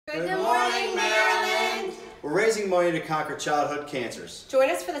We're raising money to conquer childhood cancers. Join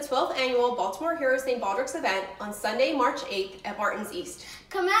us for the 12th annual Baltimore Heroes St. Baldrick's event on Sunday, March 8th at Martin's East.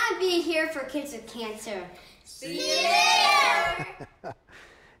 Come out and be here for kids with cancer. See you there!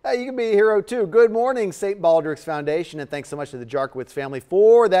 Hey, you can be a hero too. Good morning, St. Baldrick's Foundation, and thanks so much to the Jarkiewicz family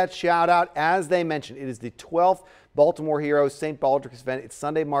for that shout out. As they mentioned, it is the 12th Baltimore Heroes St. Baldrick's event. It's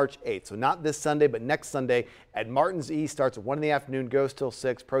Sunday, March 8th. So not this Sunday, but next Sunday at Martin's East. Starts at 1 in the afternoon, goes till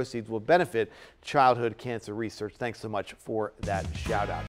 6. Proceeds will benefit childhood cancer research. Thanks so much for that shout out.